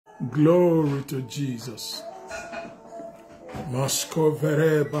Glory to Jesus.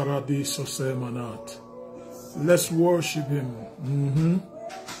 Maskovere Paradiso Semanat. Let's worship him.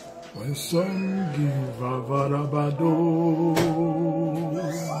 When some give Avarabado.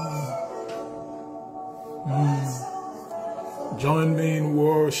 Join me in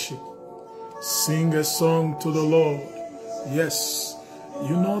worship. Sing a song to the Lord. Yes,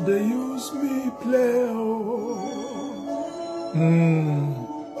 you know they use me play.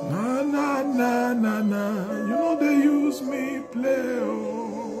 Na na na na na. You know they use me play.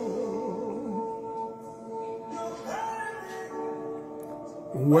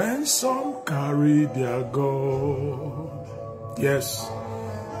 When some carry their God, yes,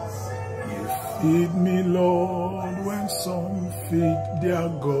 you feed me, Lord. When some feed their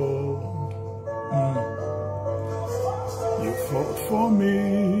God, you fought for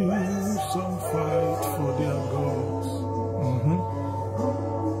me. Some fight for their gods.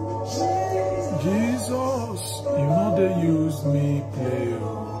 Jesus, you know they use me play.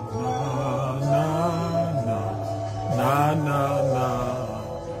 Na na na na na na.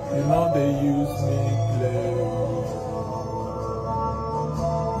 You know they use me play.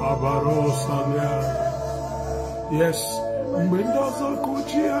 Abarosalia. Yes, Mendoza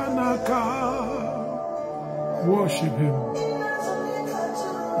Kuchianaka. Worship him.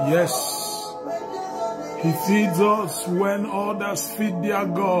 Yes, he feeds us when others feed their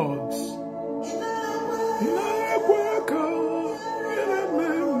gods.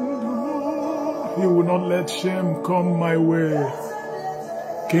 He will not let shame come my way.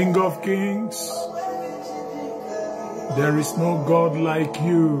 King of kings, there is no God like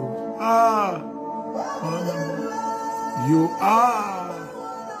you. You are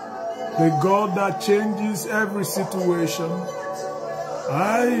the God that changes every situation.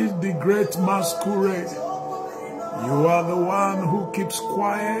 The great masquerade. You are the one who keeps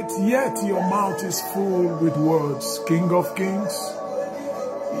quiet, yet your mouth is full with words. King of kings,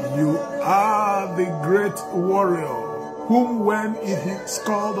 you are the great warrior, whom when he is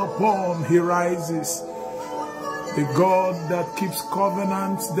called upon, he rises. The God that keeps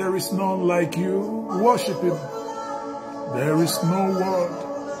covenants, there is none like you. Worship him. There is no word.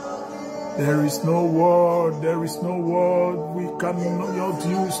 There is no word. There is no word we cannot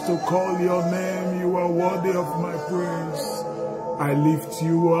use to call your name. You are worthy of my praise. I lift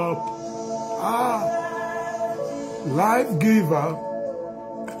you up. Life giver,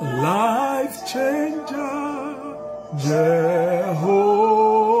 life changer, Jehovah,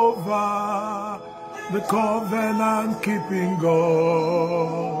 the covenant keeping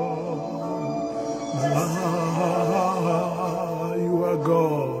God. You are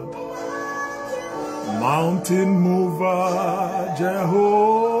God. Mountain mover,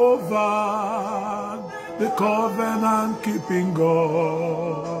 Jehovah, the covenant keeping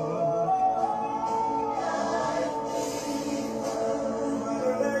God.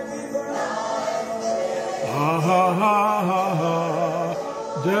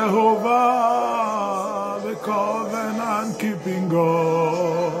 Jehovah, the covenant keeping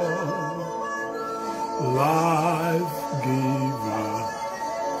God. Life giver,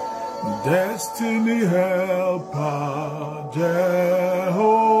 destiny helper,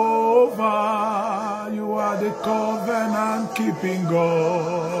 Jehovah, you are the covenant keeping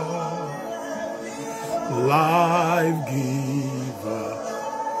God. Life giver,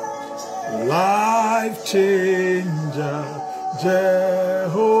 life changer,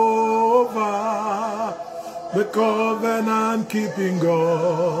 Jehovah, the covenant keeping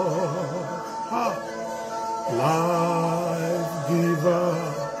God. Life giver,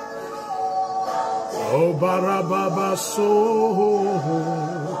 oh Barababa soul,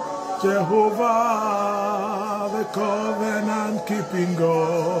 Jehovah, the covenant keeping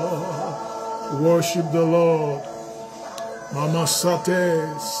God. Worship the Lord. Mama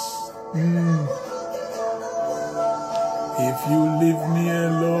Sates. If you leave me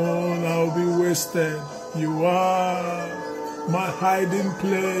alone, I'll be wasted. You are my hiding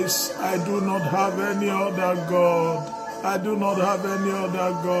place. I do not have any other God. I do not have any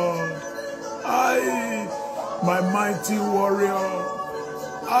other God. My mighty warrior.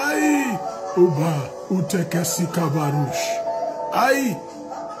 Uba utekesi kabarush.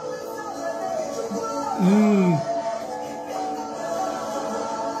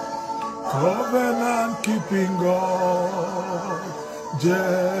 Covenant keeping God, Jehovah,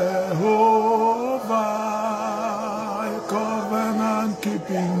 covenant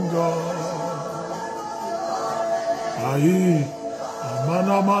keeping God.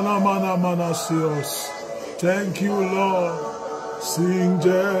 Mana seos. Thank you, Lord. Sing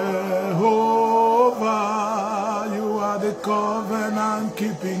Jehovah, you are are the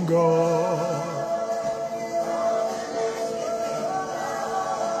covenant-keeping God.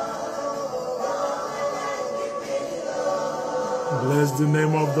 Bless the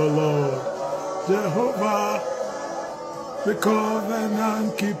name of the Lord. Jehovah, the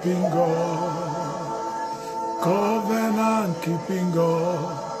covenant-keeping God. Covenant-keeping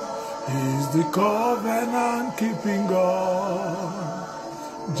God. He's the covenant-keeping God.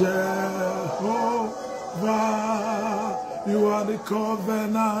 Jehovah, you are the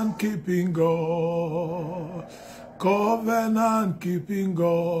covenant-keeping God. Covenant-keeping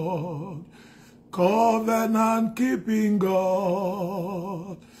God. Covenant-keeping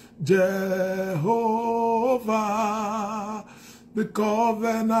God. Jehovah, the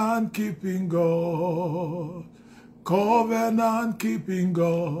covenant-keeping God. Covenant-keeping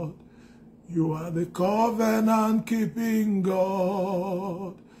God. You are the covenant-keeping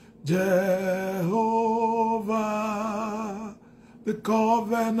God. Jehovah, the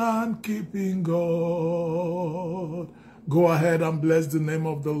covenant-keeping God. Go ahead and bless the name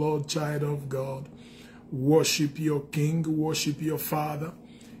of the Lord, child of God. Worship your King, worship your Father.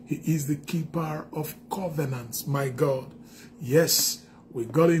 He is the keeper of covenants, my God. Yes, we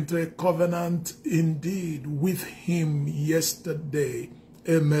got into a covenant indeed with him yesterday.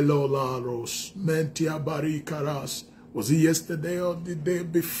 Emelolaros, Mentia Barikaras. Was it yesterday or the day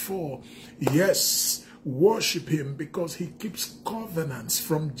before? Yes, worship him because he keeps covenants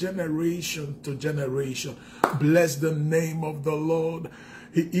from generation to generation. Bless the name of the Lord.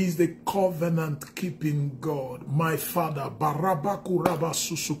 He is the covenant-keeping God. My Father,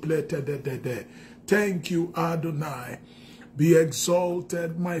 thank you, Adonai. Be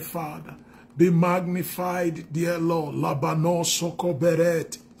exalted, my Father. Be magnified, dear Lord. Labano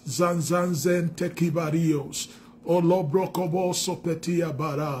sokoberet, zanzanzen tekibarios, olobrokobo sopetia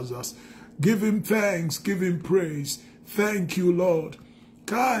barazas. Give him thanks, give him praise. Thank you, Lord.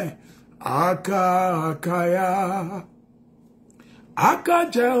 Kai, akaya, aka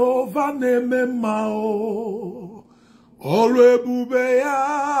Jehovah neme mao, olebube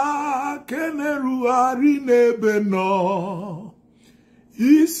ya keneru ari nebe no.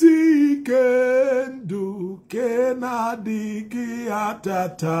 Isi kendu kenadigi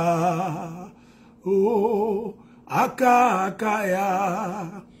atata. Oh, akaya,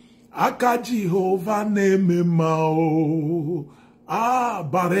 aka Jehovah neme mao. Ah,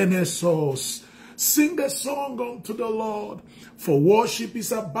 barenesos. Sing a song unto the Lord, for worship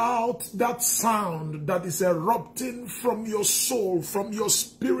is about that sound that is erupting from your soul, from your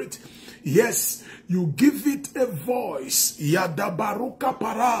spirit. Yes, you give it a voice. Yadabaruka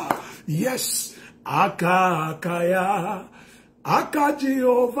para. Yes, akaya, aka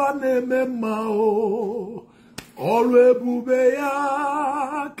Jehovah neme mao. Olwebube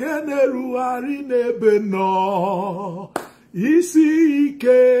ya keneru ari nebe no. Isi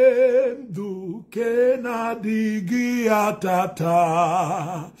kendu kenadigi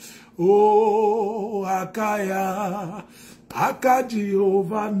atata. Oh, akaya, aka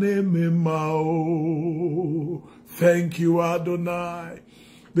Jehovah neme mao. Thank you, Adonai,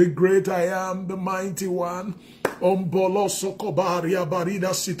 the great I am, the mighty one. Ombolo sokobaria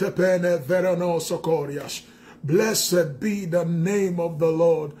barida sitepene verano sokorias. Blessed be the name of the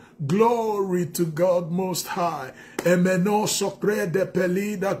Lord. Glory to God Most High. Emeno sopre de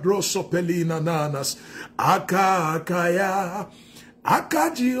pelida grosso pelina nanas. Aka akaya.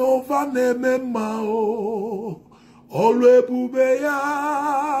 Aka Jehovah neme mao. Olwebube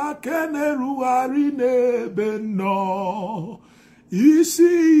ya keneru ari nebe no.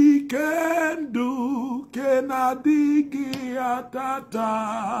 Isi kendu kenadigi atata.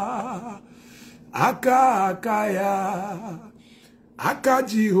 Aka akaya, aka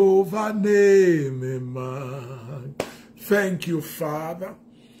Jehovah neme man. Thank you, Father.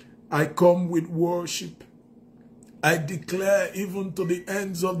 I come with worship. I declare even to the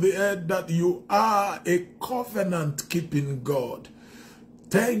ends of the earth that you are a covenant-keeping God.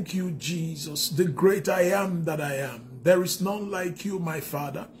 Thank you, Jesus, the great I am that I am. There is none like you, my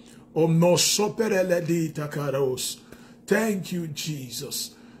Father. Thank you,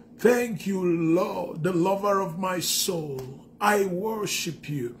 Jesus. Thank you, Lord, the lover of my soul. I worship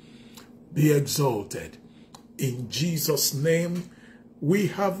you. Be exalted. In Jesus' name, we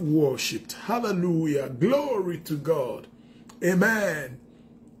have worshipped. Hallelujah. Glory to God. Amen.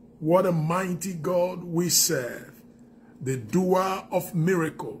 What a mighty God we serve. The doer of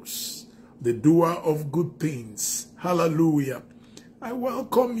miracles. The doer of good things. Hallelujah. I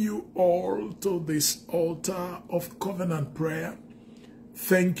welcome you all to this altar of covenant prayer.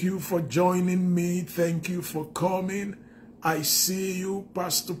 Thank you for joining me. Thank you for coming. I see you,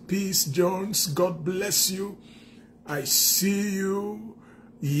 Pastor Peace Jones. God bless you. I see you.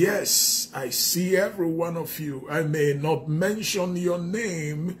 Yes, I see every one of you. I may not mention your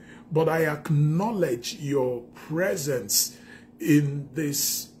name, but I acknowledge your presence in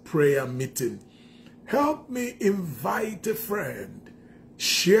this prayer meeting. Help me invite a friend.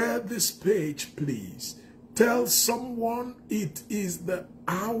 Share this page, please. Tell someone it is the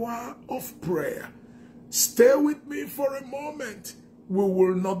hour of prayer. Stay with me for a moment. We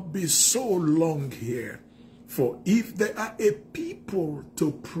will not be so long here. For if there are a people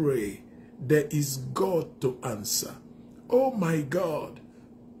to pray, there is God to answer. Oh my God,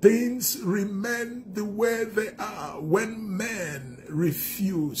 things remain the way they are when men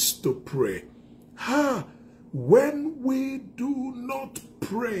refuse to pray. When we do not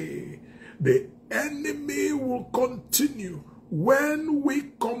pray, the enemy will continue. When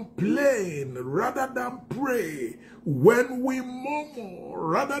we complain rather than pray, when we murmur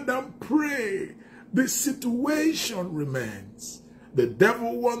rather than pray, the situation remains. The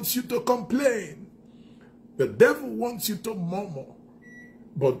devil wants you to complain. The devil wants you to murmur.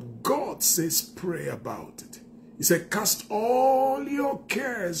 But God says pray about it. He said, cast all your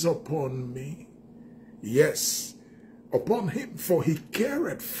cares upon me. Yes, upon him, for he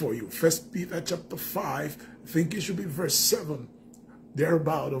careth for you. 1 Peter chapter 5, I think it should be verse 7,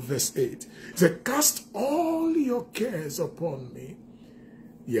 thereabout, of verse 8. He said, cast all your cares upon me.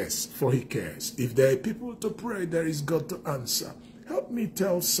 Yes, for he cares. If there are people to pray, there is God to answer. Help me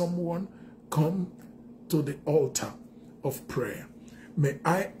tell someone, come to the altar of prayer. May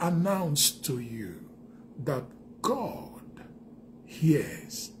I announce to you that God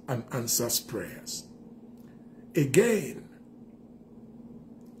hears and answers prayers. Again,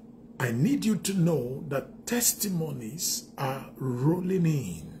 I need you to know that testimonies are rolling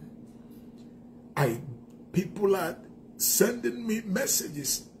in. People are sending me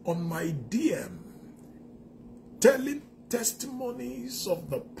messages on my DM, telling testimonies of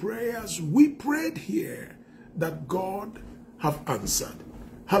the prayers we prayed here that God have answered.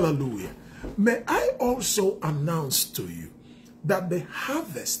 Hallelujah. May I also announce to you that the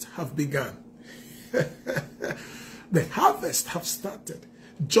harvest have begun. The harvest have started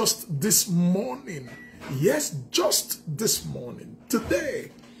just this morning. Yes, just this morning.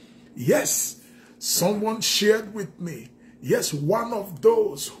 Today. Yes, someone shared with me. Yes, one of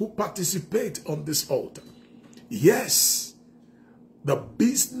those who participate on this altar. Yes, the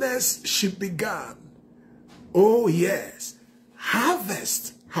business she began. Oh yes,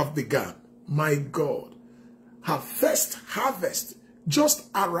 harvest have begun. My God, her first harvest just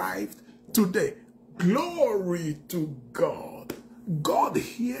arrived today. Glory to God. God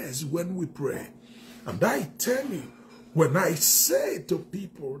hears when we pray. And I tell you, when I say to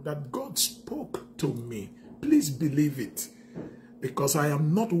people that God spoke to me, please believe it. Because I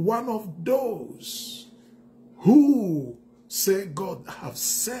am not one of those who say God have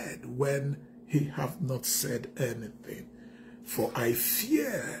said when he have not said anything. For I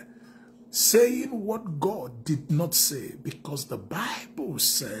fear saying what God did not say, because the Bible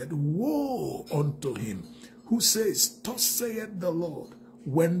said, woe unto him who says, thus saith the Lord,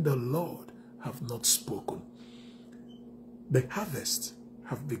 when the Lord have not spoken. The harvest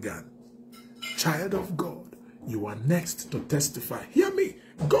have begun. Child of God, you are next to testify. Hear me.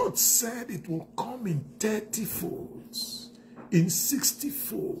 God said it will come in 30 folds, in 60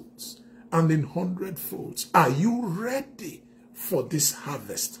 folds, and in 100 folds. Are you ready for this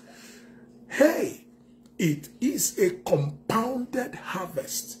harvest? Hey, it is a compounded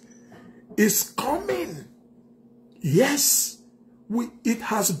harvest. It's coming. Yes, it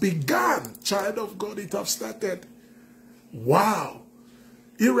has begun. Child of God, it has started. Wow.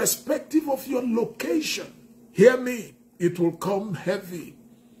 Irrespective of your location, hear me, it will come heavy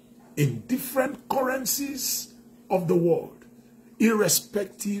in different currencies of the world,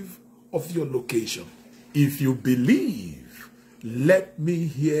 irrespective of your location. If you believe, let me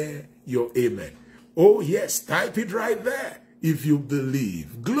hear your amen. Oh yes, type it right there if you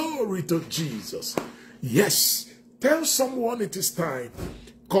believe. Glory to Jesus. Yes, tell someone it is time.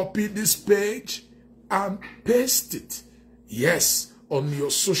 Copy this page and paste it. Yes, on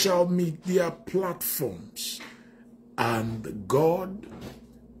your social media platforms. And God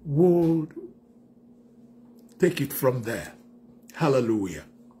will take it from there. Hallelujah.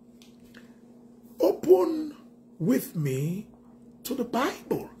 Open with me to the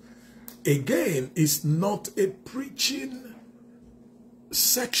Bible. Again, it's not a preaching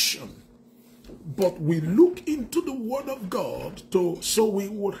section, but we look into the Word of God so we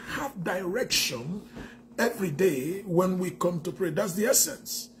will have direction every day when we come to pray. That's the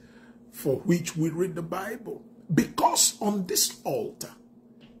essence for which we read the Bible. Because on this altar,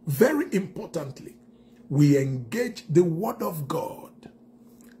 very importantly, we engage the word of God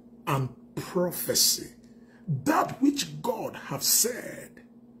and prophecy. That which God has said,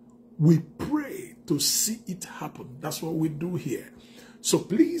 we pray to see it happen. That's what we do here. So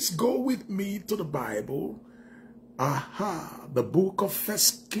please go with me to the Bible. The book of 1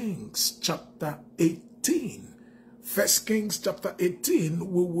 Kings chapter 18. 1 Kings chapter 18,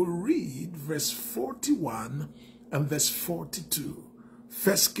 we will read verse 41 and verse 42.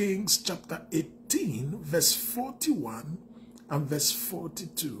 1 Kings chapter 18, verse 41 and verse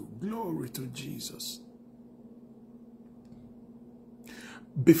 42. Glory to Jesus.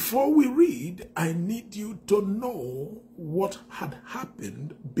 Before we read, I need you to know what had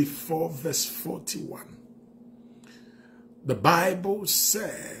happened before verse 41. The Bible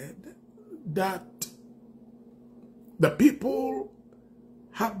said that the people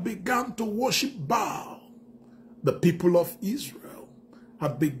had begun to worship Baal. The people of Israel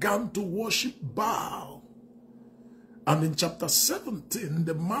had begun to worship Baal. And in chapter 17,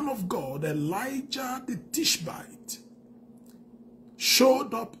 the man of God, Elijah the Tishbite,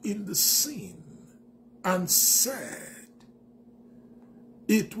 showed up in the scene and said,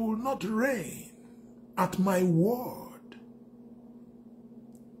 "It will not rain at my word."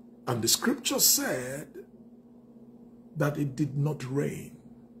 And the scripture said that it did not rain.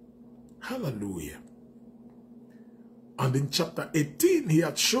 Hallelujah. And in chapter 18, he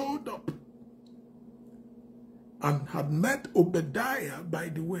had showed up and had met Obadiah, by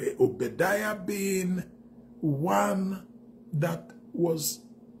the way, Obadiah being one that was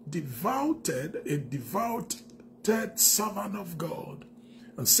devoted, a devoted servant of God,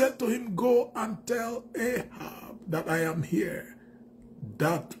 and said to him, "Go and tell Ahab that I am here."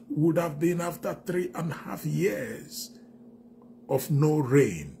 That would have been after 3.5 years of no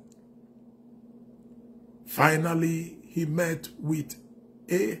rain. Finally, he met with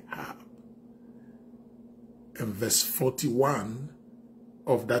Ahab. In verse 41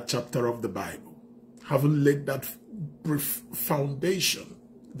 of that chapter of the Bible, having laid that brief foundation,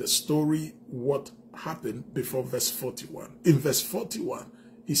 the story, what happened before verse 41. In verse 41,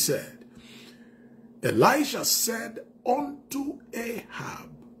 he said, Elijah said unto Ahab,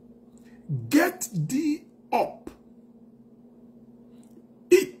 "Get thee up,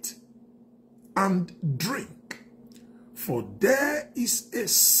 eat and drink, for there is a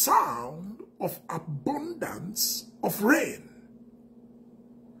sound of abundance of rain."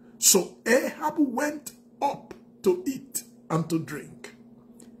 So Ahab went up to eat and to drink.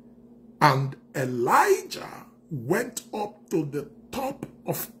 And Elijah went up to the top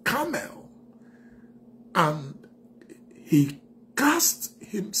of Carmel, and he cast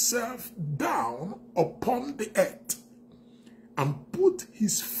himself down upon the earth and put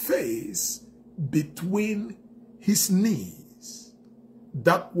his face between his knees.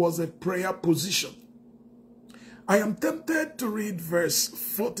 That was a prayer position. I am tempted to read verse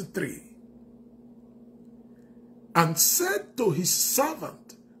 43. And said to his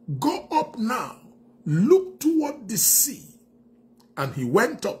servant, "Go up now, look toward the sea." And he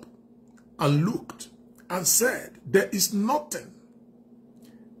went up and looked and said, "There is nothing."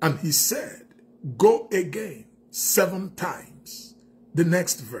 And he said, "Go again 7 times. The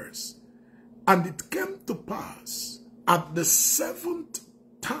next verse. And it came to pass at the 7th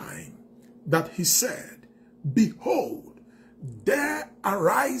time that he said, "Behold, there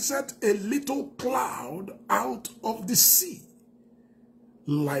ariseth a little cloud out of the sea,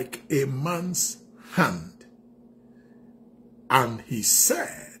 like a man's hand." And he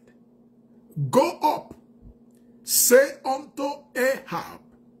said, "Go up, say unto Ahab,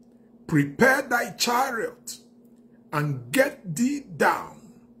 prepare thy chariot, and get thee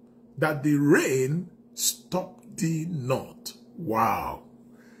down, that the rain stop thee not." Wow.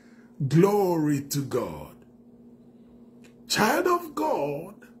 Glory to God. Child of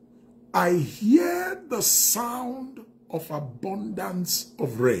God, I hear the sound of abundance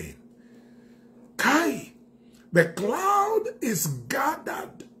of rain. Kai, the cloud is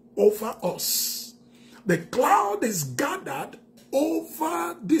gathered over us. The cloud is gathered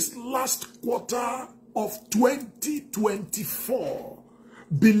over this last quarter of 2024.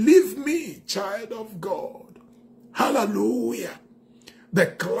 Believe me, child of God. Hallelujah. The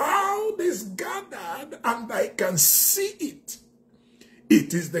cloud is gathered and I can see it.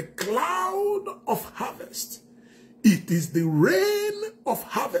 It is the cloud of harvest. It is the rain of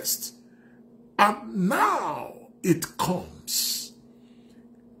harvest. And now it comes.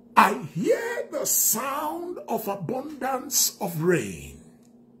 I hear the sound of abundance of rain.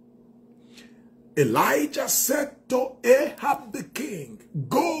 Elijah said to Ahab the king,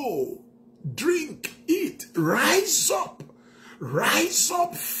 "Go, drink, eat, rise up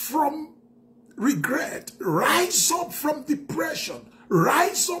from regret, rise up from depression,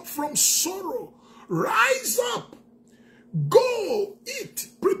 rise up from sorrow, rise up, go eat,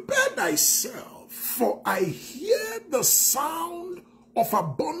 prepare thyself, for I hear the sound of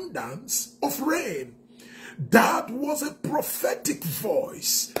abundance of rain. That was a prophetic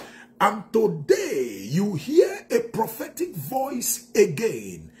voice. And today you hear a prophetic voice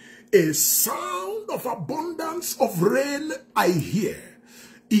again. A sound of abundance of rain I hear.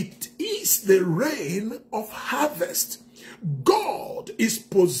 It is the rain of harvest. God is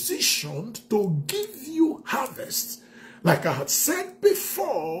positioned to give you harvest. Like I had said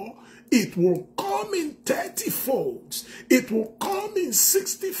before, it will come in 30 folds. It will come in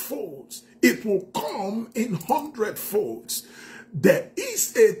 60 folds. It will come in 100 folds. There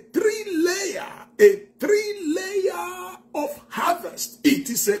is a three-layer of harvest. It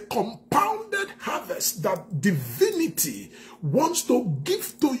is a compounded harvest that divinity wants to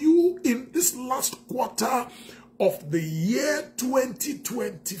give to you in this last quarter of the year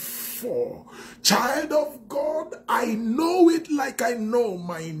 2024. Child of God, I know it like I know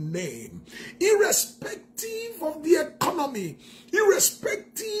my name. Irrespective of the economy,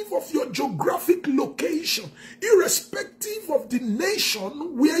 irrespective of your geographic location, irrespective of the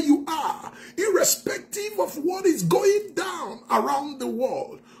nation where you are, irrespective of what is going down around the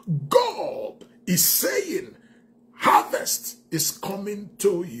world, God is saying, harvest is coming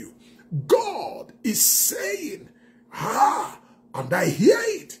to you. God is saying, and I hear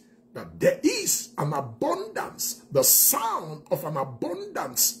it, that there is an abundance, the sound of an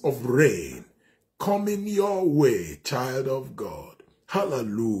abundance of rain coming your way, child of God.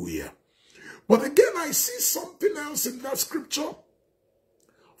 Hallelujah. But again, I see something else in that scripture.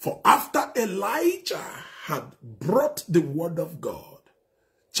 For after Elijah had brought the word of God,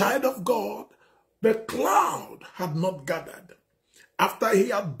 child of God, the cloud had not gathered. After he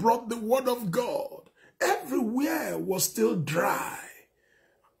had brought the word of God, everywhere was still dry.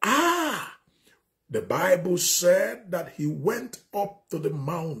 The Bible said that he went up to the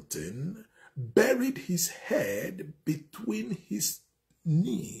mountain, buried his head between his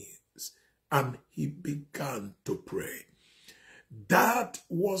knees, and he began to pray. That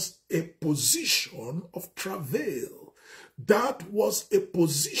was a position of travail. That was a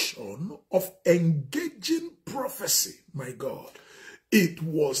position of engaging prophecy, my God. It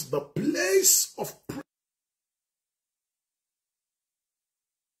was the place of prayer.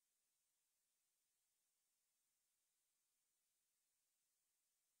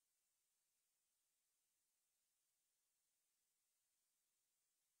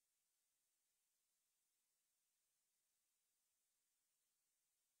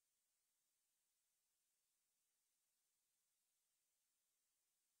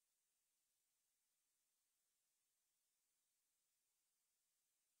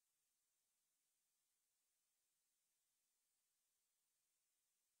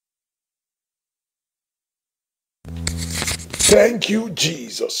 Thank you,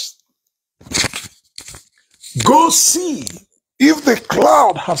 Jesus. Go see if the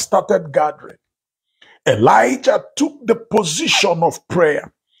cloud has started gathering. Elijah took the position of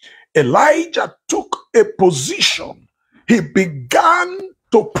prayer. Elijah took a position. He began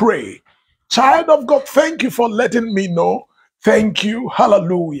to pray. Child of God, thank you for letting me know. Thank you.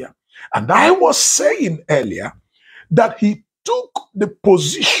 Hallelujah. And I was saying earlier that he took the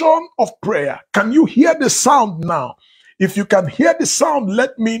position of prayer. Can you hear the sound now? If you can hear the sound,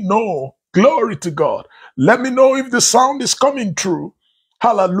 let me know. Glory to God. Let me know if the sound is coming through.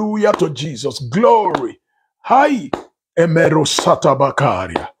 Hallelujah to Jesus. Glory. Hi. Emerosata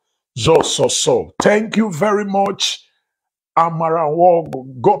Bakaria. So. Thank you very much, Amara Wogo.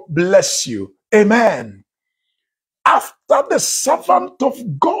 God bless you. Amen. After the servant of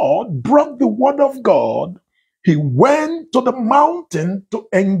God brought the word of God, he went to the mountain to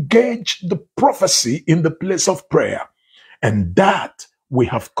engage the prophecy in the place of prayer. And that we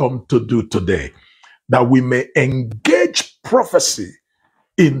have come to do today, that we may engage prophecy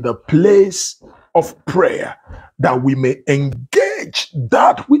in the place of prayer, that we may engage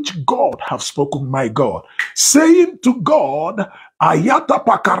that which God has spoken, my God, saying to God, Ayata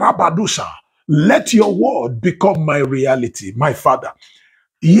Pakarabadusa, let your word become my reality, my Father.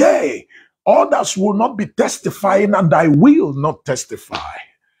 Yea, others will not be testifying, and I will not testify.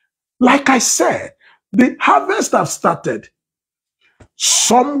 Like I said, the harvest have started.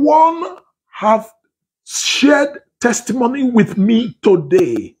 Someone have shared testimony with me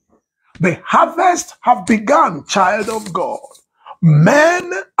today. The harvest have begun, child of God.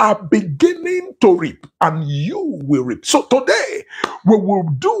 Men are beginning to reap, and you will reap. So today, we will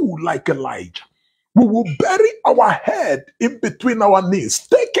do like Elijah. We will bury our head in between our knees,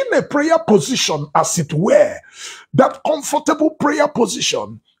 taking a prayer position, as it were, that comfortable prayer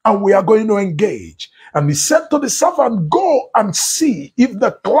position, and we are going to engage. And he said to the servant, go and see if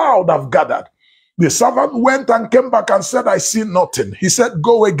the cloud have gathered. The servant went and came back and said, I see nothing. He said,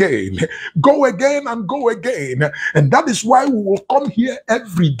 go again and go again. And that is why we will come here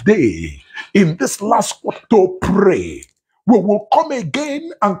every day in this last quarter to pray. We will come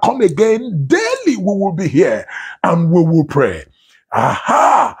again and come again. Daily we will be here and we will pray.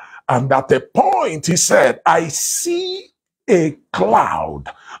 Aha! And at a point he said, I see a cloud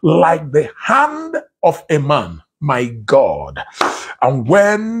like the hand of a man. My God. And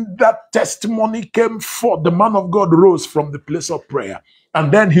when that testimony came forth, the man of God rose from the place of prayer.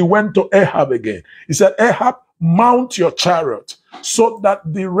 And then he went to Ahab again. He said, Ahab, mount your chariot so that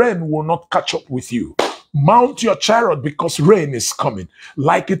the rain will not catch up with you. Mount your chariot because rain is coming.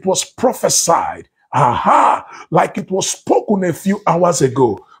 Like it was prophesied. Aha! Like it was spoken a few hours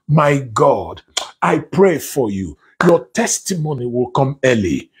ago. My God, I pray for you. Your testimony will come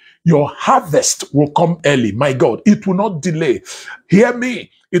early. Your harvest will come early. My God, it will not delay. Hear me.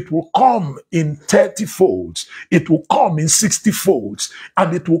 It will come in 30 folds. It will come in 60 folds.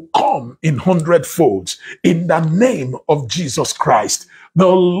 And it will come in 100 folds. In the name of Jesus Christ, the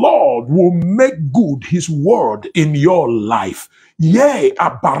Lord will make good his word in your life. Yea,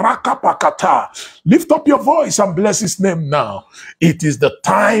 abaraka pakata. Lift up your voice and bless his name now. It is the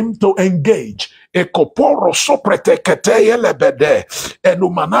time to engage. Ekoporo soprete keteye lebede.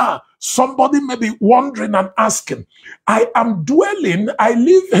 Enumana. Somebody may be wondering and asking, I am dwelling, I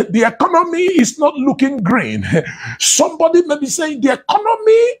live, the economy is not looking green. Somebody may be saying, the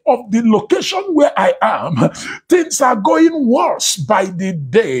economy of the location where I am, things are going worse by the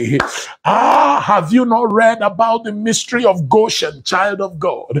day. Have you not read about the mystery of Goshen, child of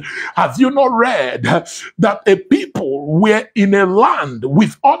God? Have you not read that a people were in a land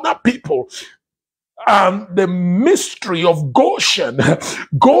with other people? And the mystery of Goshen,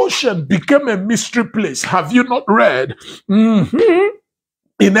 Goshen became a mystery place. Have you not read?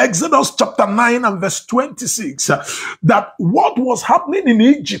 In Exodus chapter 9 and verse 26, that what was happening in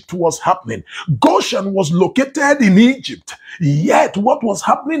Egypt was happening. Goshen was located in Egypt, yet what was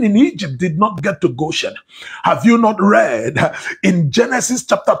happening in Egypt did not get to Goshen. Have you not read in Genesis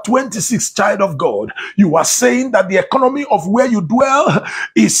chapter 26, child of God, you are saying that the economy of where you dwell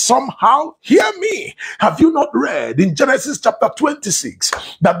is somehow, hear me, have you not read in Genesis chapter 26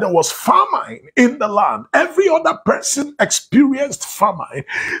 that there was famine in the land? Every other person experienced famine.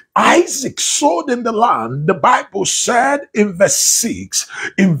 Isaac sowed in the land. The Bible said in verse 6,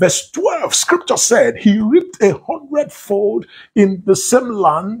 in verse 12, scripture said he reaped 100-fold in the same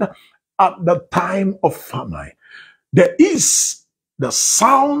land at the time of famine. There is the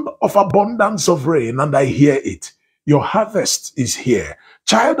sound of abundance of rain, and I hear it. Your harvest is here.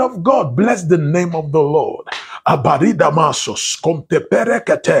 Child of God, bless the name of the Lord. Abaridamasos,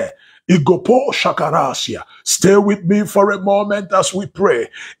 konteperekete. Igopo shakarasia. Stay with me for a moment as we pray.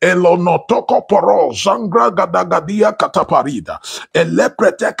 Elonotoko poro zangra gadagadia kataparida.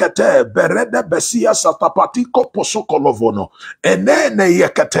 Elepretekete berede besia satapatiko posokolovono. Enene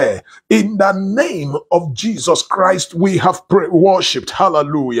yekete. In the name of Jesus Christ, we have worshipped.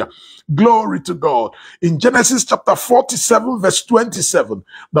 Hallelujah. Glory to God. In Genesis chapter 47 verse 27,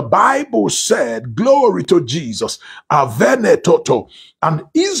 the Bible said, glory to Jesus, Avene Toto, and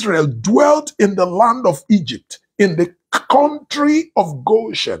Israel dwelt in the land of Egypt, in the country of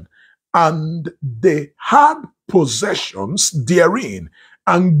Goshen, and they had possessions therein,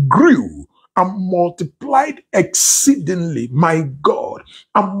 and grew and multiplied exceedingly, my God,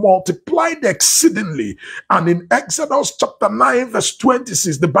 and multiplied exceedingly. And in Exodus chapter 9 verse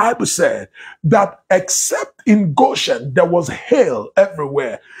 26, the Bible said that except in Goshen, there was hail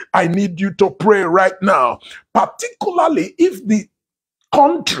everywhere. I need you to pray right now, particularly if the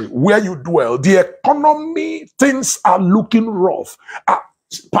country where you dwell, the economy, things are looking rough.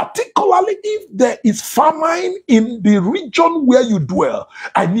 Particularly if there is famine in the region where you dwell,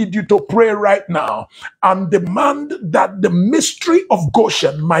 I need you to pray right now and demand that the mystery of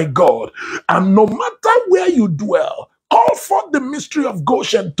Goshen, my God, and no matter where you dwell, call for the mystery of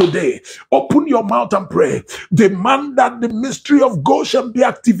Goshen today. Open your mouth and pray. Demand that the mystery of Goshen be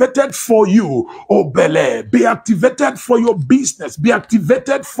activated for you. Oh, Bele, be activated for your business. Be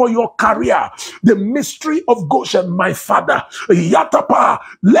activated for your career. The mystery of Goshen, my Father. Yatapa,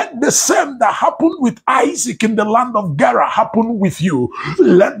 let the same that happened with Isaac in the land of Gerar happen with you.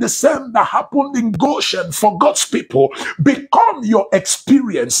 Let the same that happened in Goshen for God's people become your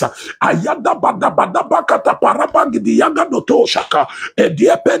experience. Ayada bada bada bakata parabagidi yaga doto shaka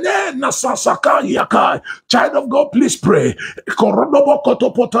ediepene na sasaka yaka. Child of God, please pray. Korodobo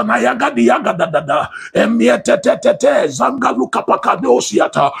kotopota na yaga di yaga da da da emiete zanga luka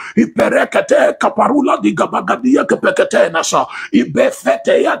pakadosiata iperekete kaparula di gabagadia kepekete nasa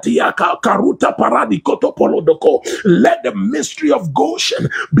ibefete yatiaka karuta paradi kotopolodoko. Let the mystery of Goshen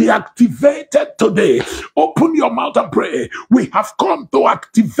be activated today. Open your mouth and pray. We have come to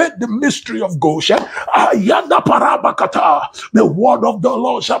activate the mystery of Goshen. Ayanda parabakata. The word of the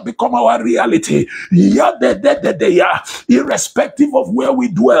Lord shall become our reality. Irrespective of where we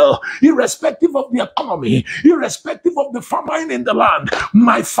dwell, irrespective of the economy, irrespective of the famine in the land,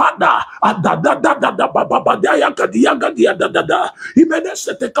 my Father,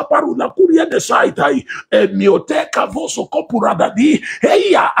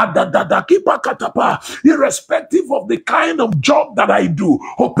 irrespective of the kind of job that I do,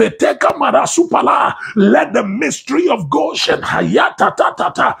 let the mystery of Goshen,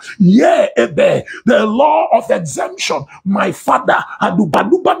 the law of exemption, my Father,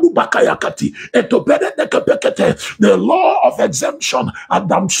 the law of exemption,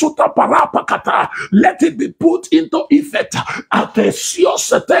 let it be put into effect.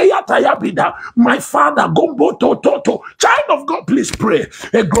 My Father, Gombo Toto. Child of God, please pray.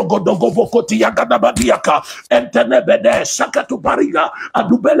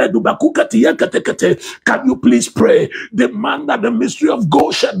 Can you please pray? Demand that the mystery of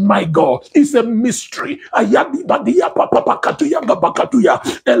Goshen, my God, is a mystery.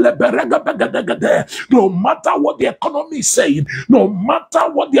 No matter what the economy is saying, no matter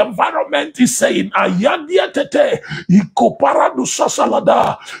what the environment is saying,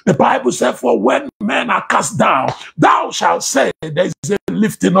 the Bible says, for when men are cast down, thou shalt say there is a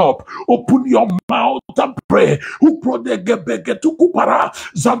lifting up. Open your mouth and pray. My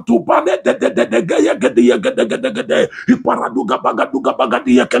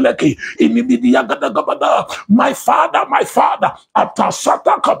Father,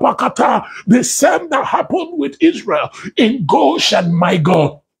 the same that happened with Israel in Goshen, my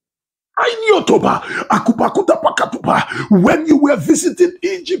God. When you were visiting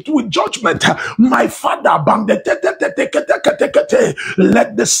Egypt with judgment, my Father,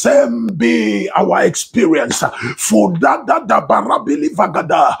 let the same be our experience. For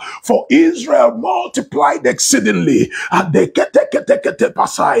Israel multiplied exceedingly.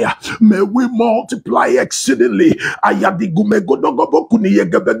 May we multiply exceedingly.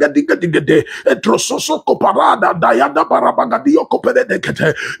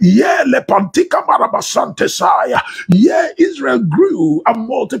 Israel grew and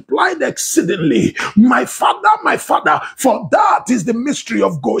multiplied exceedingly. My Father, for that is the mystery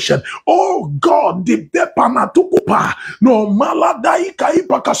of Goshen. Oh God,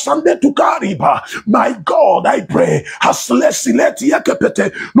 my God, I pray,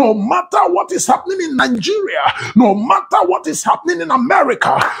 no matter what is happening in Nigeria, no matter what is happening in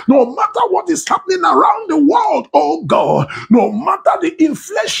America, no matter what is happening around the world, oh God, no matter the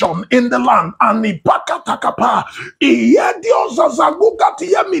inflation in the land, and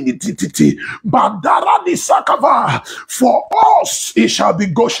for us it shall be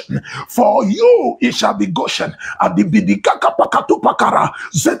Goshen, for you it shall be Goshen.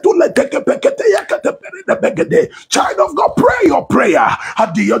 Child of God, pray your prayer.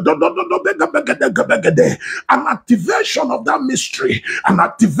 An activation of that mystery, an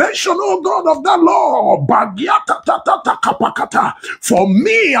activation, oh God, of that law, for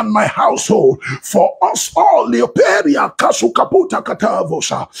me and my household, for us all. In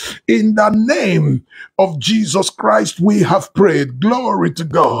the name of Jesus Christ, we have prayed. Glory to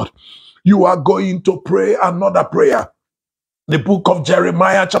God. You are going to pray another prayer. The book of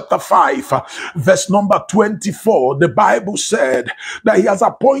Jeremiah chapter 5 verse number 24, the Bible said that he has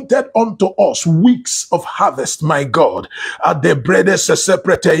appointed unto us weeks of harvest, my God. He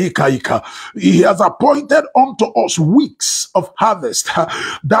has appointed unto us weeks of harvest.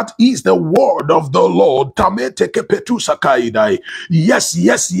 That is the word of the Lord. Yes.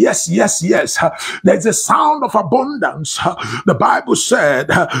 There's a sound of abundance. The Bible said,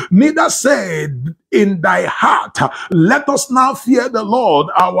 neither said in thy heart, let us now fear the Lord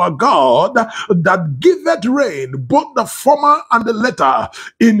our God, that giveth rain, both the former and the latter,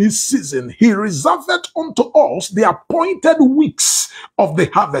 in his season. He reserveth unto us the appointed weeks of the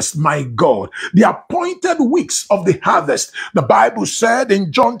harvest, my God. The appointed weeks of the harvest. The Bible said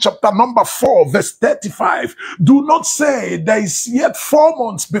in John chapter number 4, verse 35, do not say there is yet 4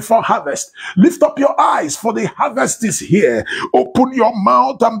 months before harvest. Lift up your eyes, for the harvest is here. Open your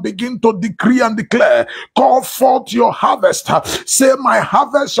mouth and begin to decree and declare. Call forth your harvest. harvest. Say, my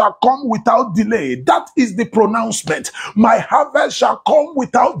harvest shall come without delay. That is the pronouncement. My harvest shall come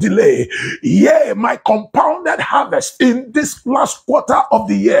without delay. Yea, my compounded harvest in this last quarter of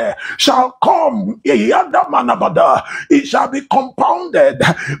the year shall come. It shall be compounded.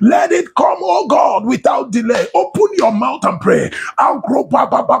 Let it come, oh God, without delay. Open your mouth and pray.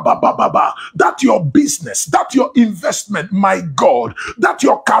 That your business, that your investment, my God, that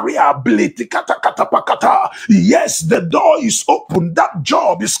your career ability, yes, the door is open. That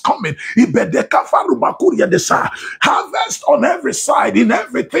job is coming. Harvest on every side, in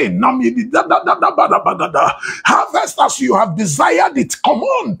everything. Harvest as you have desired it. Come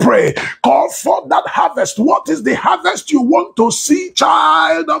on, pray. Call for that harvest. What is the harvest you want to see,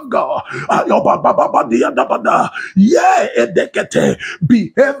 child of God? Yeah,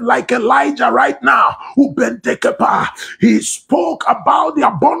 behave like Elijah right now. He spoke about the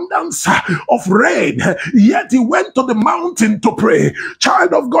abundance of rain, yet he went to the mountain to pray.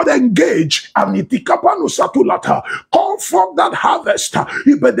 Child of God, engage. Call for that harvest.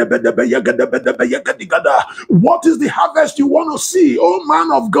 What is the harvest you want to see, oh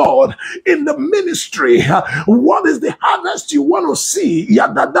man of God, in the ministry? What is the harvest you want to see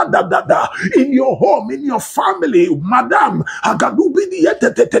in your home, in your family, madam?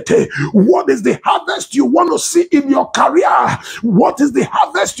 What is the harvest you want to see in your career? What is the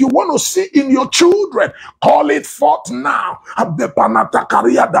harvest you want to see in your children? Call it forth now.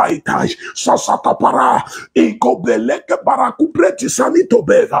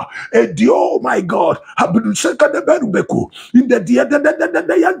 Oh my God,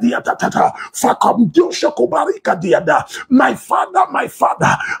 my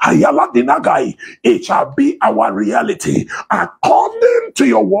Father, it shall be our reality according to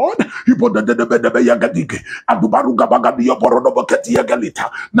your word.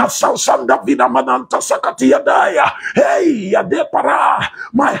 Hey,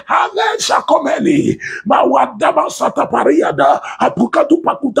 my harvest shall come early.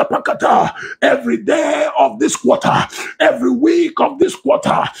 Every day of this quarter, every week of this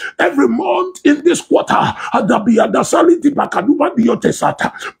quarter, every month in this quarter,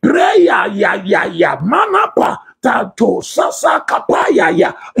 prayer ya manapa tato sasa kapaya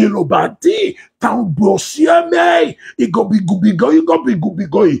ya ilobati tambosiame igobigo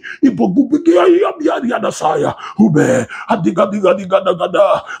ibogubigo yabiada saya ube adiga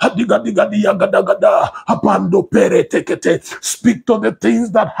apando pere tekete. Speak to the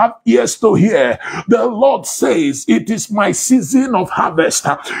things that have ears to hear. The Lord says, it is my season of harvest.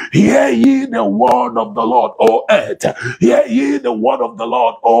 Hear ye the word of the Lord, O earth. Hear ye the word of the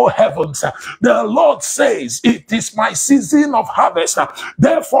Lord, O heavens. The Lord says, it is my season of harvest.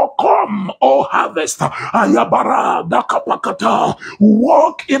 Therefore come, O harvest.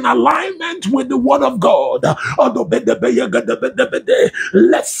 Walk in alignment with the word of God.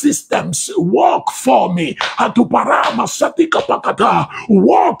 Let systems walk for me.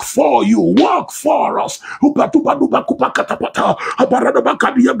 Walk for you. Walk for us.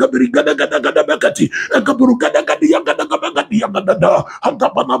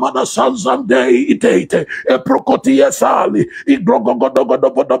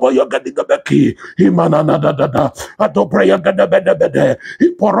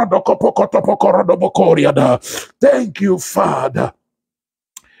 Thank you, Father.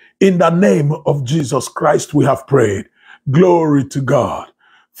 In the name of Jesus Christ, we have prayed. Glory to God.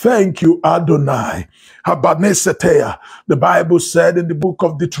 Thank you, Adonai. The Bible said in the book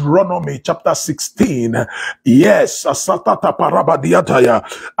of Deuteronomy, chapter 16, yes,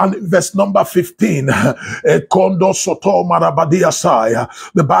 and verse number 15, the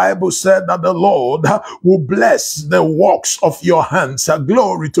Bible said that the Lord will bless the works of your hands.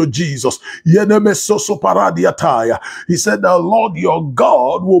 Glory to Jesus. He said, the Lord your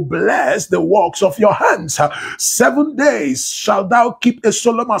God will bless the works of your hands. 7 days shall thou keep a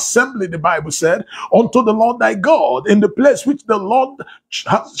solemn assembly, the Bible said, unto the Lord thy God in the place which the Lord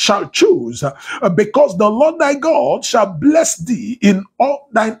shall choose, because the Lord thy God shall bless thee in all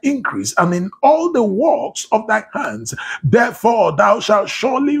thine increase and in all the works of thy hands. Therefore thou shalt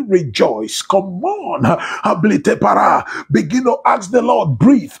surely rejoice. Come on, begin to ask the Lord,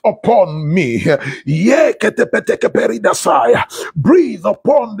 breathe upon me. Breathe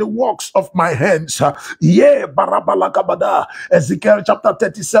upon the works of my hands. Ezekiel chapter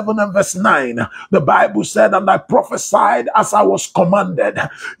 37 and verse 9, the Bible said, and I prophesied as I was commanded.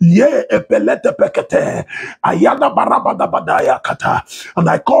 Ye epelete pekete, ayana barabadabadaya kata. And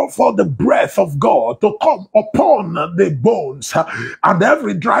I call for the breath of God to come upon the bones, and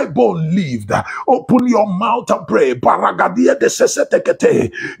every dry bone lived. Open your mouth and pray. Baragadia de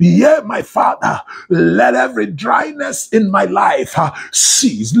sesetekete. Ye, my Father, let every dryness in my life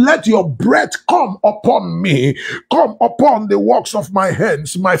cease. Let your breath come upon me, come upon the works of my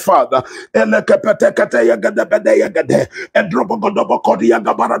hands, my Father.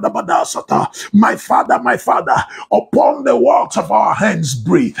 My Father, my Father, upon the works of our hands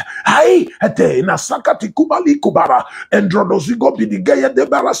breathe. Hai ete nasakati kubali kubara endrodozigo bidigaya de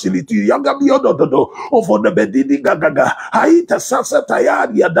barasiliti yaga biododo over the bedidi gagaga haita sasa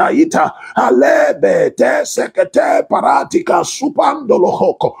tayari yadaita alebe te sekete paratika supandolo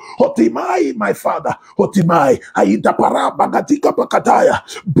hoko hotimai, my Father, hotimai haita para bagatika pakataya.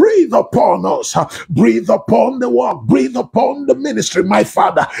 Breathe upon us, breathe upon the work, breathe upon the ministry, my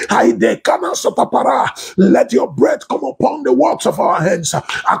Father. Haide kana satapara. Let your breath come upon the works of our hands,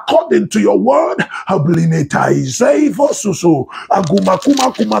 according to your word.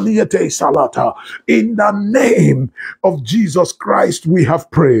 In the name of Jesus Christ, we have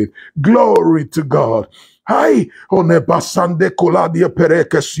prayed. Glory to God. Hi, onebasande koladia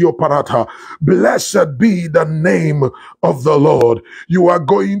perekesio parata. Blessed be the name of the Lord. You are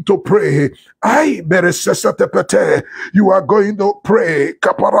going to pray. I beresesatepete. You are going to pray.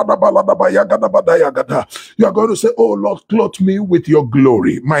 Kaparada balada bayagada badayagada. You are going to say, oh Lord, clothe me with your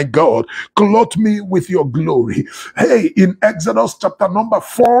glory. My God, clothe me with your glory. Hey, in Exodus chapter number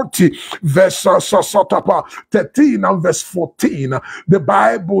 40, verse 13 and verse 14, the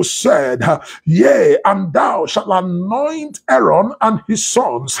Bible said, yea, and thou shalt anoint Aaron and his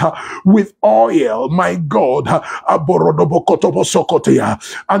sons with oil, my God,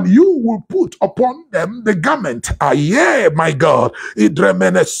 and you will put upon them the garment, yea, my God,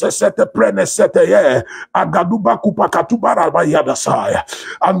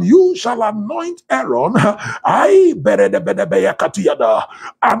 and you shall anoint Aaron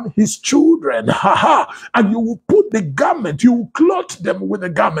and his children, and you will put the garment, you will clothe them with the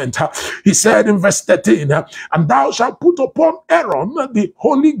garment. He said in verse 13, and thou shalt put upon Aaron the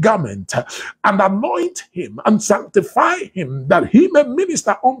holy garment, and anoint him and sanctify him, that he may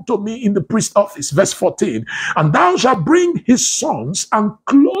minister unto me in the priest office. Verse 14, and thou shalt bring his sons and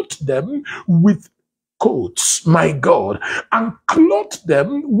clothe them with coats, my God, and clothe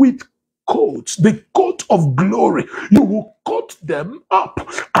them with coats, the coat of glory. You will coat them up.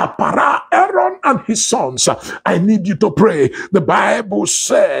 Apara, Aaron and his sons. I need you to pray. The Bible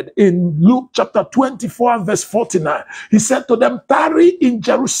said in Luke chapter 24 and verse 49, he said to them, tarry in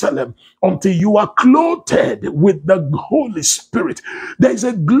Jerusalem until you are clothed with the Holy Spirit. There is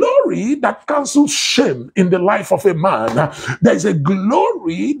a glory that cancels shame in the life of a man. There is a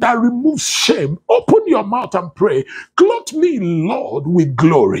glory that removes shame. Open your mouth and pray. Clothe me, Lord, with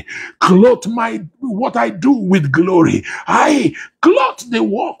glory. Clothe what I do with glory. I clothe the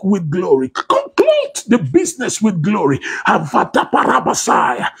work with glory. Clothe the business with glory.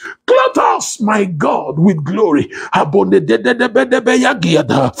 Clothe us, my God, with glory.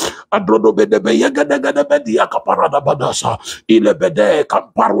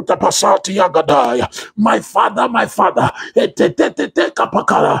 My Father,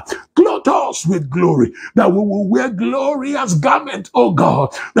 clothe us with glory, that we will wear glory as garment, oh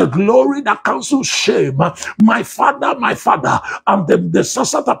God, the glory that cancels shame. My Father, and the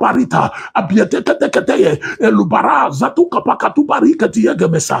sasata parita abiatekete elubara zatuka pakatu barikati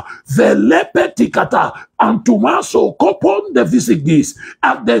yegemesa velepetikata antumaso kopon de visigis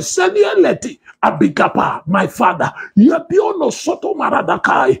at the seniality abikapa. My Father, yabiono soto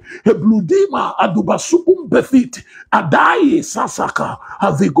maradakai hebludima adubasupum befit adai sasaka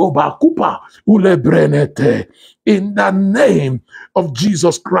avigoba kupa ulebrenete. In the name of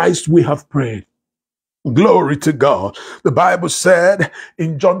Jesus Christ, we have prayed. Glory to God. The Bible said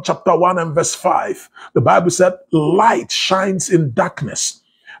in John chapter 1 and verse 5, the Bible said, light shines in darkness,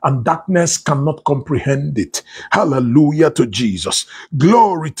 and darkness cannot comprehend it. Hallelujah to Jesus.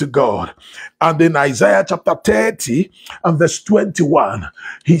 Glory to God. And in Isaiah chapter 30 and verse 21,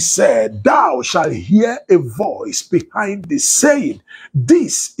 he said, thou shalt hear a voice behind thee saying,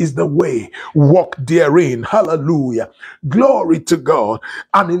 this is the way, walk therein. Hallelujah. Glory to God.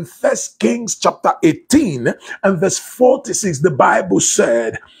 And in 1 Kings chapter 18 and verse 46, the Bible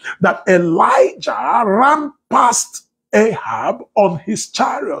said that Elijah ran past Ahab on his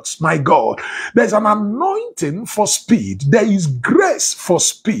chariots, my God. There's an anointing for speed. There is grace for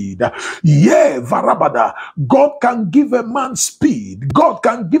speed. Yeah, Varabada. God can give a man speed. God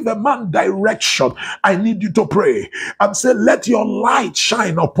can give a man direction. I need you to pray and say, let your light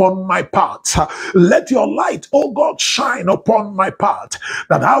shine upon my path. Let your light, oh God, shine upon my path,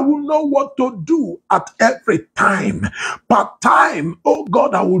 that I will know what to do at every time. Part time, oh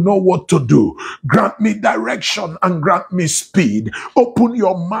God, I will know what to do. Grant me direction and grant me speed. Open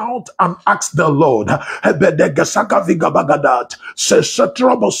your mouth and ask the Lord.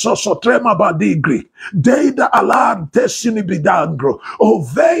 Deida alar tesini bidangro.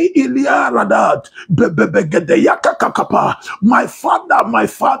 Ovei iliaradat. Bebebegedeyaka kakapa. My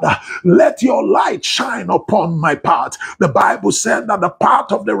Father, let your light shine upon my path. The Bible said that the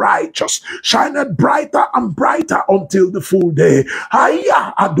path of the righteous shineth brighter and brighter until the full day.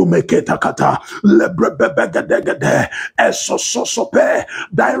 Haya adumeketa kata. Lebrebebegedegede. Esososope.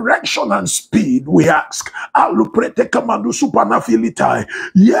 Direction and speed, we ask. Aluprete kamandu supanafilitai.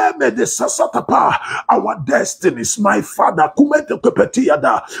 Yeme de sasatapa. Our destinies, my Father, kumete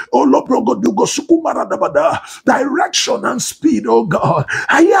kepetiada, olobrogodugo sukumaradabada, direction and speed, oh God.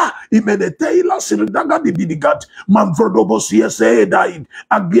 Aya, imedeteila siridaga dibidigat, manfrodobo siese died,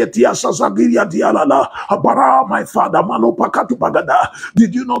 agietia sasagiria dialala, abara, my Father, manopakatu bagada.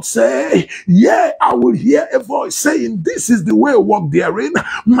 Did you not say, yeah, I will hear a voice saying, this is the way, walk therein,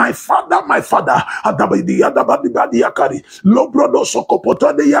 my Father, adabidi adabadi yakari, lobrodo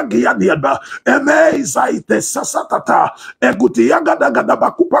sokopoto de yagiadiada, Emezaite sasatata eguti yagadagada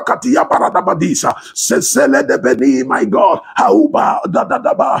bakupa katia paradabadisa sesele de beni, my God, hauba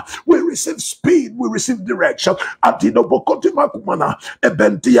dadadaba. We receive speed, we receive direction. Atino bokoti makumana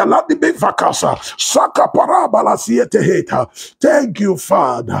ebenti aladi bevakasa saka parabala siete heta. Thank you,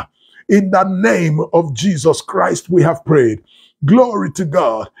 Father. In the name of Jesus Christ, we have prayed. Glory to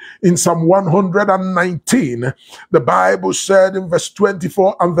God. In Psalm 119, the Bible said in verse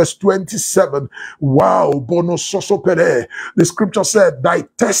 24 and verse 27, wow, bono soso pere. The scripture said, thy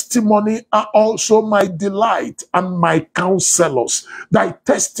testimony are also my delight and my counselors. Thy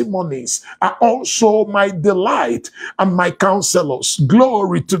testimonies are also my delight and my counselors.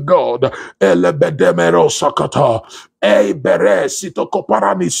 Glory to God. Elebedemero sakata. Yea,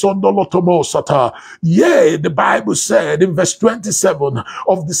 the Bible said in verse 27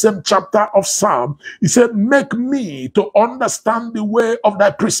 of the same chapter of Psalm, he said, make me to understand the way of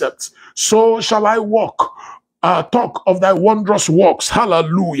thy precepts, so shall I walk. Talk of thy wondrous works.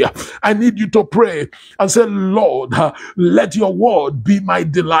 Hallelujah. I need you to pray and say, Lord, let your word be my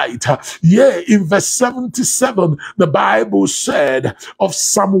delight. Yeah, in verse 77, the Bible said of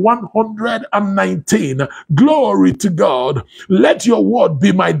Psalm 119, glory to God, let your word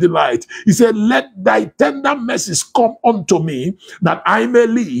be my delight. He said, let thy tender mercies come unto me, that I may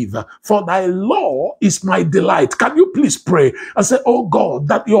live, for thy law is my delight. Can you please pray and say, oh God,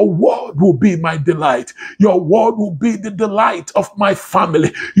 that your word will be my delight. Your word will be the delight of my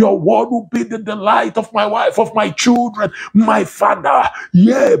family. Your word will be the delight of my wife, of my children, my Father.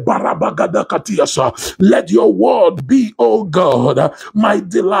 Yeah, barabagada. Let your word be, oh God, my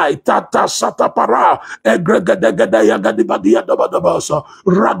delight. Tata satapara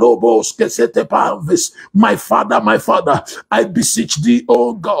radobos kesete panvis. My Father, I beseech thee,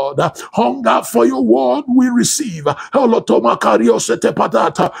 oh God, hunger for your word we receive. Holotoma kariosete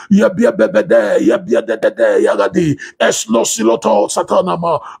patata yabia bebede yabia de yagadi eslosiloto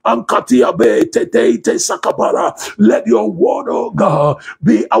satanama ankatia be tete sakapara. Let your word, oh God,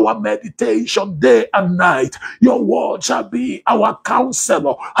 be our meditation day and night. Your word shall be our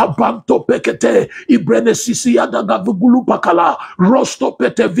counselor. Abanto pekete ibrene sisi adaga vugulu pakala rosto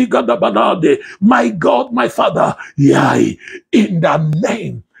pete vigada banade. My God, my Father, yai, in the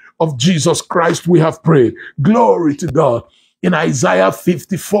name of Jesus Christ we have prayed. Glory to God. In Isaiah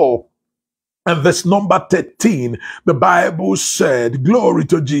 54 and verse number 13, the Bible said, glory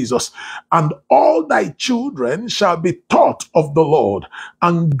to Jesus, and all thy children shall be taught of the Lord,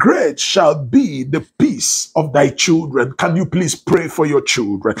 and great shall be the peace of thy children. Can you please pray for your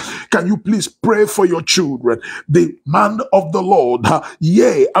children? Can you please pray for your children? The man of the Lord,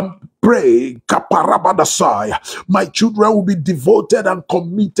 yea, and pray, kaparabadasai, my children will be devoted and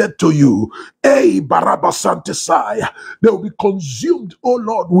committed to you. Barabasantisai, they will be consumed, oh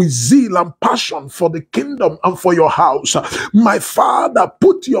Lord, with zeal and passion for the kingdom and for your house. My Father,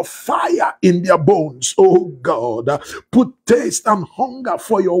 put your fire in their bones, oh God. Put taste and hunger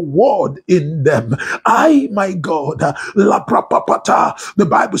for your word in them. My God, la prapapata. The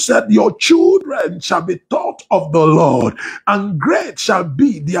Bible said, your children shall be taught of the Lord, and great shall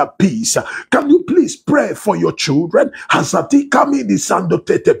be their peace. peace. Can you please pray for your children? Hasati kamini sando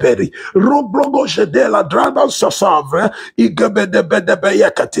teteperi. Robrogo jedela drada sasavre.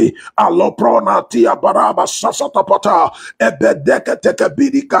 Igebedebedebeyekati. Aloprona tia baraba sasatapata.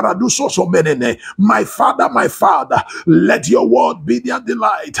 Ebedeketeke karaduso somenene. My Father, let your word be their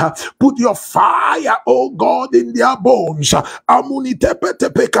delight. Put your fire, oh God, in their bones.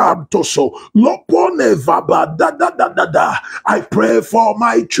 Amunitepetepekantoso. Lopone vaba da da da da da. I pray for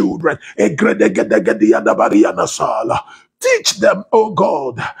my children. Teach them, oh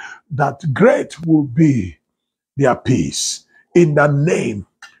God, that great will be their peace. In the name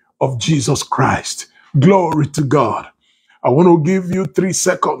of Jesus Christ. Glory to God. I want to give you 3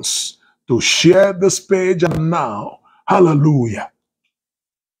 seconds to share this page and now. Hallelujah.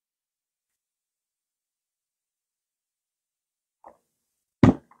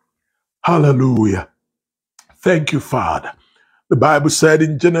 Hallelujah. Thank you, Father. The Bible said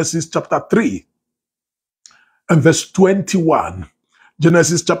in Genesis chapter 3 and verse 21.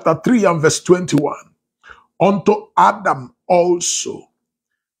 Genesis chapter 3 and verse 21. Unto Adam also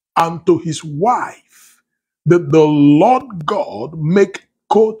and to his wife did the Lord God make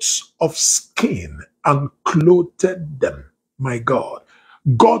coats of skin and clothed them. My God.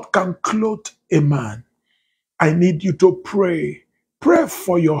 God can clothe a man. I need you to pray. Pray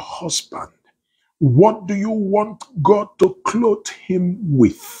for your husband. What do you want God to clothe him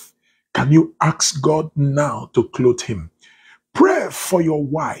with? Can you ask God now to clothe him? Pray for your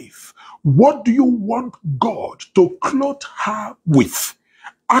wife. What do you want God to clothe her with?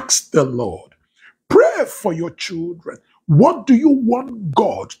 Ask the Lord. Pray for your children. What do you want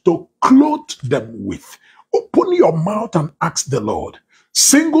God to clothe them with? Open your mouth and ask the Lord.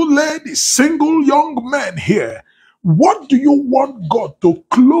 Single ladies, single young men here, what do you want God to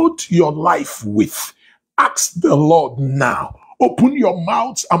clothe your life with? Ask the Lord now. Open your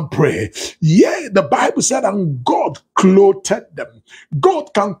mouths and pray. Yeah, the Bible said, and God clothed them.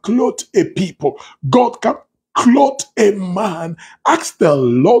 God can clothe a people. God can clothe a man. Ask the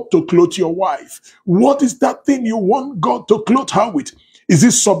Lord to clothe your wife. What is that thing you want God to clothe her with? Is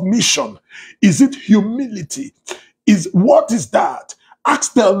it submission? Is it humility? What is that?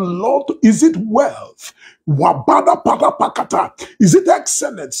 Ask the Lord, is it wealth? Wabada pada pakata. Is it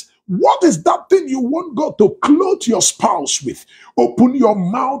excellence? What is that thing you want God to clothe your spouse with? Open your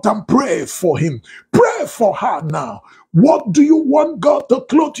mouth and pray for him. Pray for her now. What do you want God to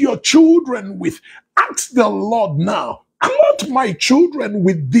clothe your children with? Ask the Lord now. Clothe my children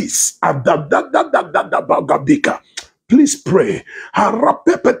with this. Please pray.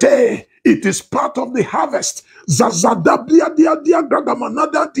 Harapepete. It is part of the harvest. Zazadablia dia dia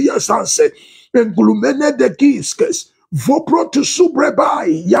gragamanada dia sanse. Engulumene de kiskes. Vopro to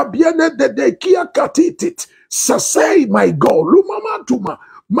subrebai. Yabiene de kia katitit. Sasei, my God. Lumama tuma.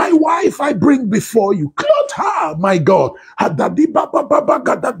 My wife I bring before you. Clothe her, my God. Hadadi baba baba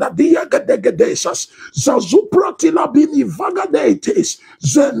gadadadia gadegedesas. Zazuprotila bini vagadetes.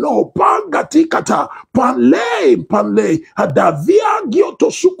 Zeno pangatikata. Panle. Hadavia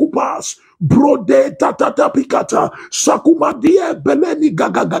gioto sukupas. Brode tatata pikata. Sakumadie beleni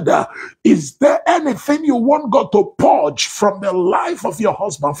gagagada. Is there anything you want God to purge from the life of your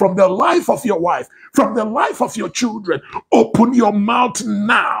husband, from the life of your wife, from the life of your children? Open your mouth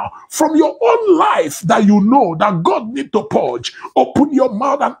now. From your own life that you know that God need to purge. Open your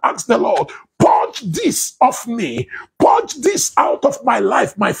mouth and ask the Lord, purge this of me. Purge this out of my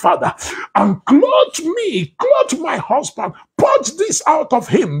life, my Father. And clothe me, clothe my husband. Purge this out of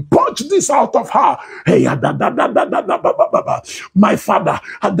him. Purge this out of her. Hey, my Father,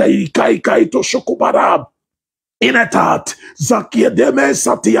 Inetat Zakiedeme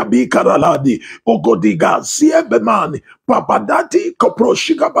Satiabi Karaladi Ogodiga Siebemani Papadati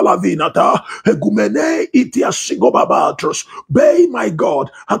Koproshiga Balavinata Hegumene Itiashigobabatros Bay, my God,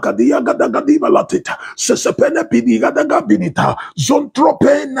 Hakadia Gadagadiva Latita Sesepene Pidiga Binita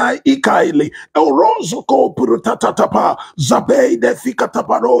Zontropena Ikaili Eurozoko Purutatatapa Zabe de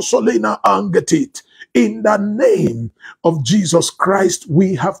Ficataparo Solina Angetit. In the name of Jesus Christ,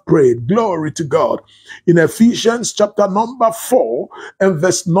 we have prayed. Glory to God. In Ephesians chapter number 4 and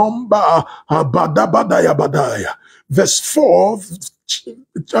verse number badaya. Verse 4,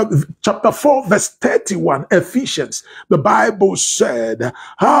 chapter 4, verse 31, Ephesians, the Bible said,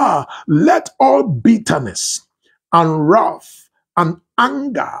 let all bitterness and wrath and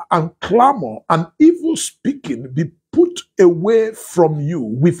anger and clamor and evil speaking be put away from you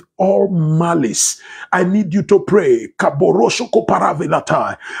with all malice. I need you to pray. Kaboroshoko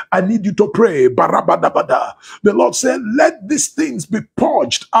paravilatai. I need you to pray. Barabadabada. The Lord said, let these things be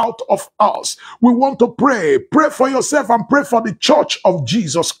purged out of us. We want to pray. Pray for yourself and pray for the church of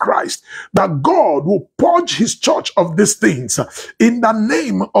Jesus Christ, that God will purge his church of these things in the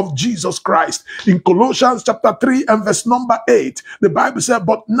name of Jesus Christ. In Colossians chapter 3 and verse number 8, the Bible said,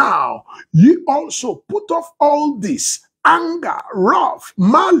 but now ye also put off all this: anger, wrath,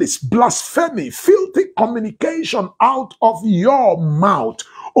 malice, blasphemy, filthy communication out of your mouth.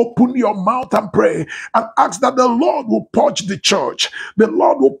 Open your mouth and pray and ask that the Lord will purge the church. The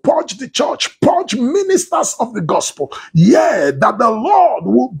Lord will purge the church, purge ministers of the gospel. Yeah, that the Lord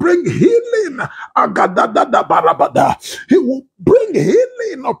will bring healing. He will bring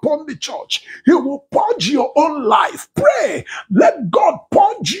healing upon the church. He will purge your own life. Pray. Let God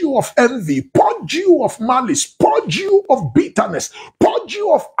purge you of envy, purge you of malice, purge you of bitterness, purge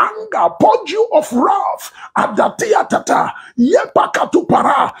you of anger, purge you of wrath. Adatiatata,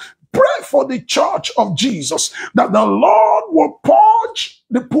 yepakatupara. Pray for the church of Jesus, that the Lord will purge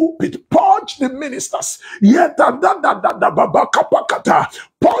the pulpit, purge the ministers.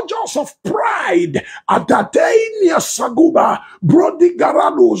 Purge us of pride. Adatenia saguba,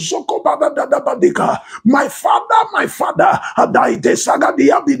 brodigarano zokobadadabadika. My father, adaite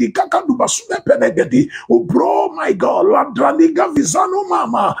sagadia bidikaka dubasude penegedi. Ubro, my God, ladraliga vizano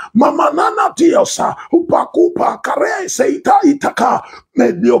mama nana tiosa, upakupa kare seita itaka.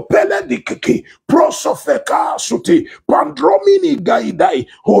 Mediopele dikiki, prosofeka suti, pandromini gaidai,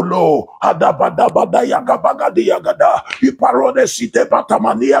 holo, adabadabada yagabagadi yagada, iparode site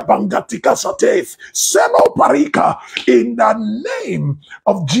batamania bangatika satef, seno parika, in the name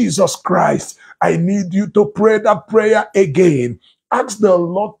of Jesus Christ. I need you to pray that prayer again. Ask the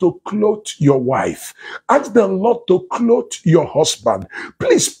Lord to clothe your wife. Ask the Lord to clothe your husband.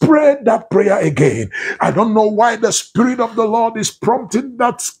 Please pray that prayer again. I don't know why the Spirit of the Lord is prompting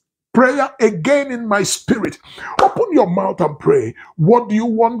that prayer again in my spirit. Open your mouth and pray. What do you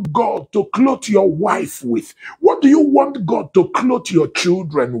want God to clothe your wife with? What do you want God to clothe your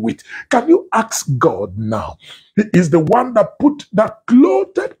children with? Can you ask God now? He is the one that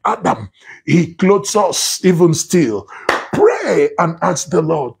clothed Adam. He clothes us even still. Pray and ask the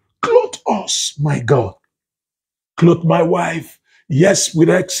Lord, clothe us, my God. Clothe my wife, yes, with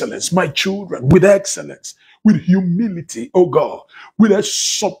excellence. My children, with excellence. With humility, oh God. With a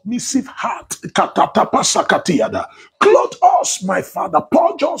submissive heart. Clothe us, my Father.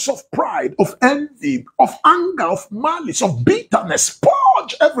 Purge us of pride, of envy, of anger, of malice, of bitterness.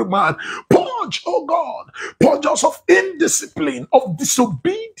 Purge every man. Purge, oh God. Purge us of indiscipline, of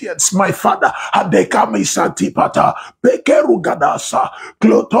disobedience, my Father.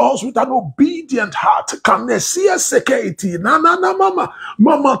 Clothe us with an obedient heart. Kanesia seketi.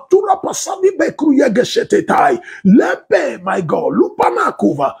 Mama tura pasani bekru yegeshetetai. Lepe, my God.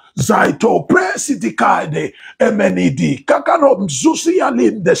 Lupanakuva. Zaito presitikaide. Emenidi. Kakarom zusi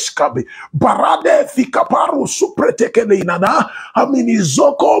alindeskabi. Barade fikaparu supretekelinana.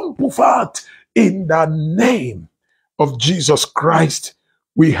 Aminizokom pufat. In the name of Jesus Christ,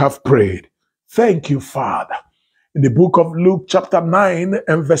 we have prayed. Thank you, Father. In the book of Luke chapter 9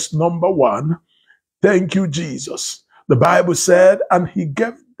 and verse number 1, thank you, Jesus. The Bible said, and he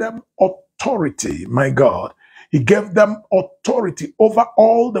gave them authority, my God. He gave them authority over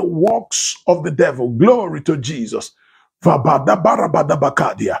all the works of the devil. Glory to Jesus.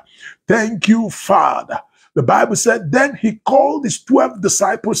 Thank you, Father. The Bible said, then he called his 12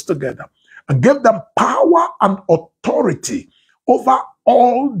 disciples together and gave them power and authority over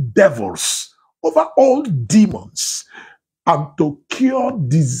all devils, over all demons, and to cure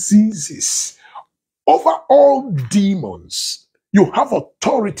diseases. Over all demons. You have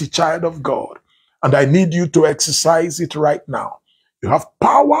authority, child of God, and I need you to exercise it right now. You have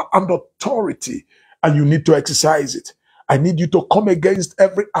power and authority, and you need to exercise it. I need you to come against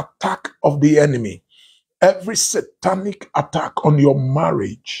every attack of the enemy, every satanic attack on your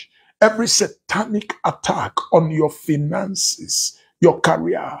marriage, every satanic attack on your finances, your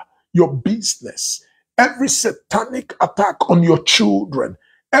career, your business, every satanic attack on your children,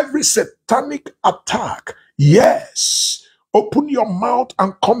 every satanic attack. Yes. Open your mouth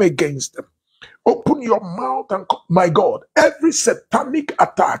and come against them. Open your mouth and my God, every satanic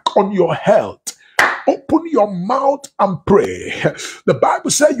attack on your health. Open your mouth and pray. The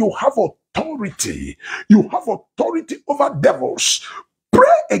Bible says you have authority. You have authority over devils. Pray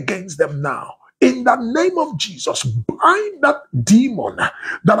against them now. In the name of Jesus, bind that demon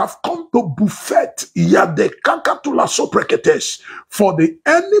that have come to buffet for the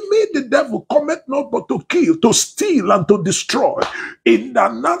enemy, the devil, cometh not but to kill, to steal, and to destroy. In the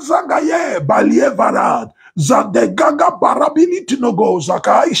Nazagaye Balievarad. Zadegaga barability no go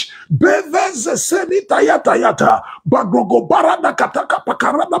zakaish beveze seni tayata bagrogo barada kataka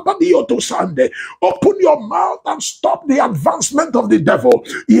pakarada badioto sande. Open your mouth and stop the advancement of the devil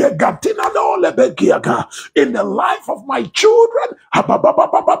yegatina no lebekiaka in the life of my children.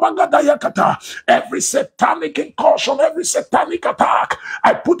 Every satanic incursion, every satanic attack,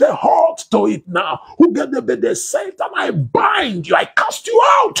 I put a halt to it now. Who get the Satan? I bind you, I cast you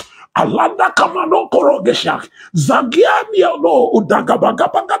out. Alanda kamano korogesha zagiani no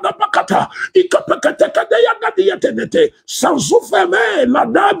udagabagabagada bakata ikapekateka ya gadi yatenete sanzufeme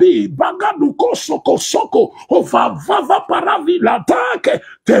ladabi bagadu kosoko soko ovavava paravi latake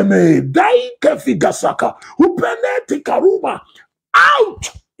teme daike figasaka upeneti karuma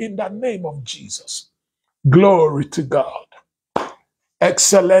out in the name of Jesus. Glory to God.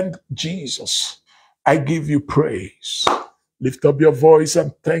 Excellent Jesus, I give you praise. Lift up your voice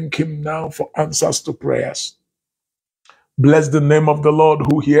and thank him now for answers to prayers. Bless the name of the Lord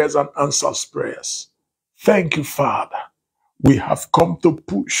who hears and answers prayers. Thank you, Father. We have come to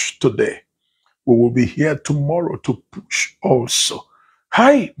push today. We will be here tomorrow to push also.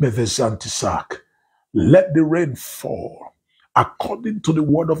 Hi, Mevezantisak. Let the rain fall according to the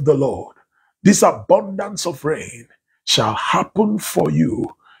word of the Lord. This abundance of rain shall happen for you.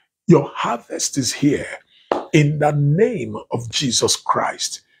 Your harvest is here. In the name of Jesus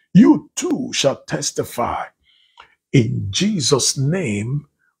Christ, you too shall testify. In Jesus' name,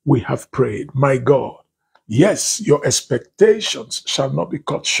 we have prayed. My God, yes, your expectations shall not be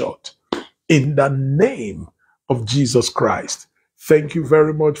cut short. In the name of Jesus Christ. Thank you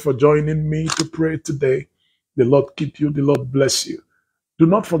very much for joining me to pray today. The Lord keep you. The Lord bless you. Do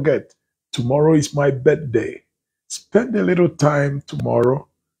not forget, tomorrow is my birthday. Spend a little time tomorrow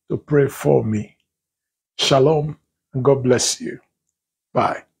to pray for me. Shalom, and God bless you.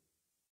 Bye.